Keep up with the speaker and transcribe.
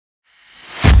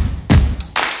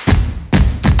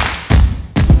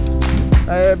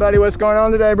Hey buddy, what's going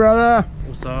on today, brother?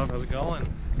 What's up? How's it going?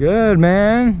 Good,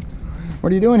 man. What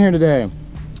are you doing here today?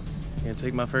 Gonna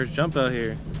take my first jump out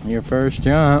here. Your first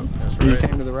jump. That's You right.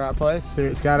 came to the right place here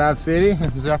at Skydive City,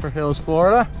 Zephyr Hills,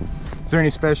 Florida. Is there any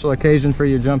special occasion for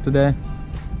your jump today?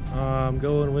 I'm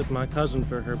going with my cousin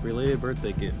for her belated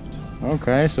birthday gift.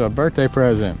 Okay, so a birthday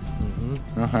present.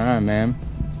 Mm-hmm. All right, man.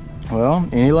 Well,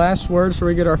 any last words before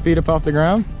we get our feet up off the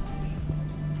ground?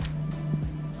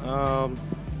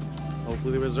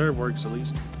 Hopefully the reserve works at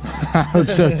least. I hope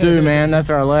so too, man.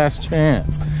 That's our last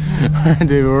chance.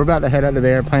 Dude, we're about to head out to the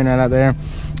airplane right out there.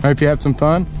 Hope you have some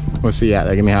fun. We'll see you out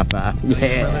there. Give me a high five.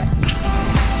 Yeah.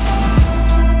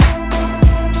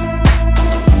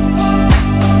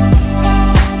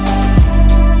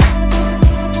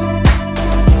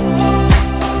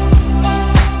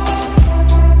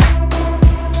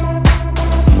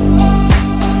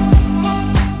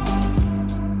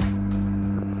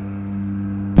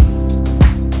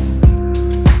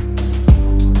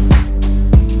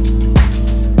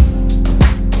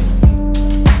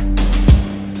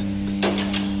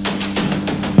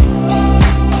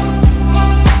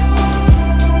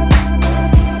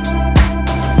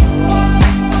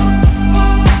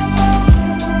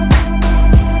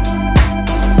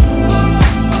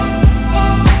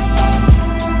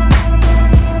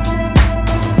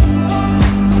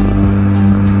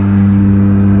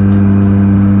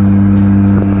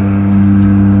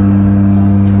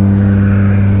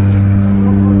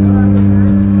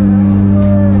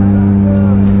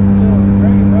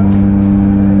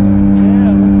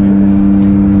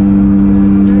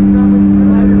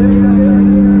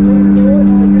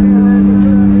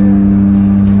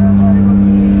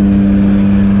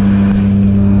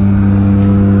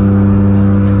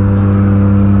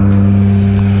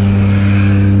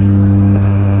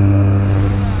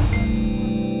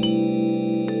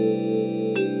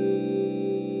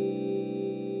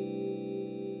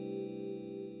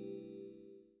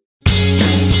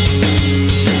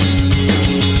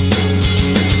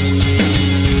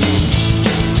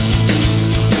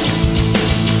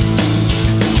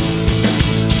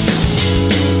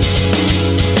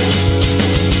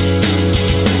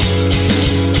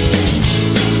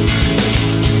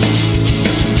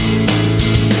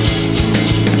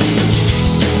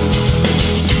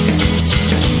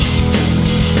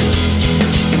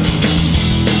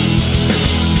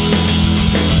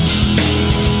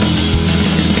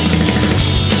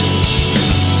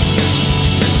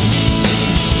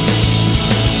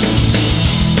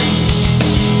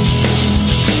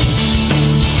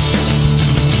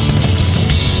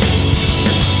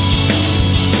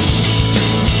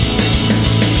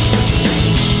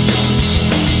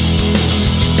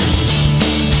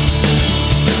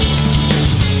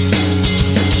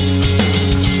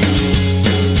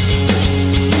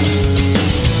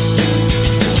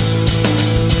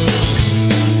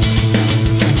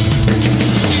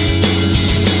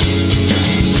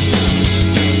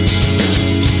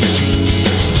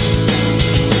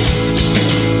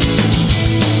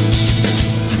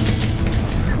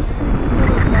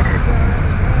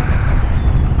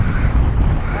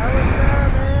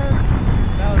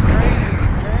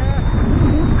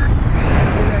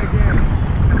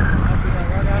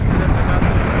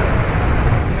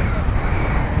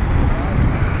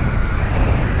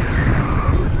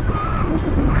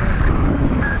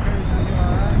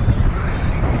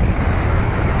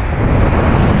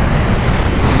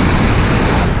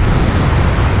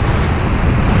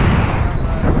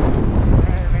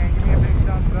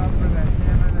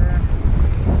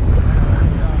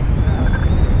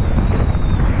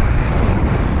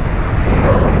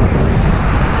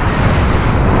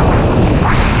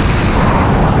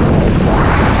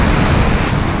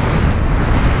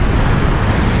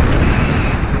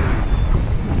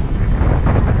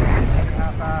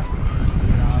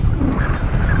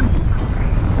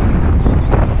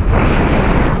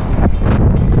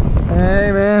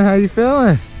 How you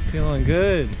feeling? Feeling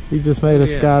good. You just made a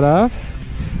skydive?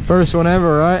 First one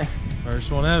ever, right?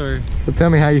 First one ever. So tell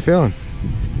me how you feeling.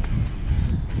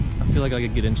 I feel like I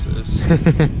could get into this.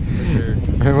 For sure.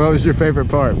 And what was your favorite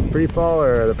part? Pre-fall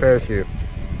or the parachute?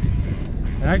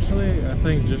 Actually, I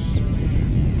think just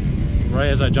right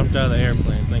as I jumped out of the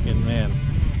airplane, thinking, man,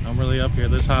 I'm really up here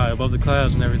this high above the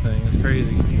clouds and everything. It's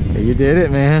crazy. You did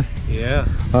it, man. Yeah.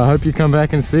 Well, I hope you come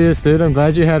back and see us, dude. I'm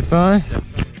glad you had fun. Definitely.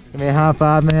 Give me a high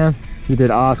five, man. You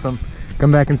did awesome. Come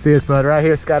back and see us, bud. Right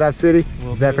here, Skydive City,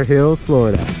 Zephyr Hills,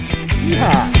 Florida.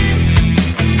 Yeah.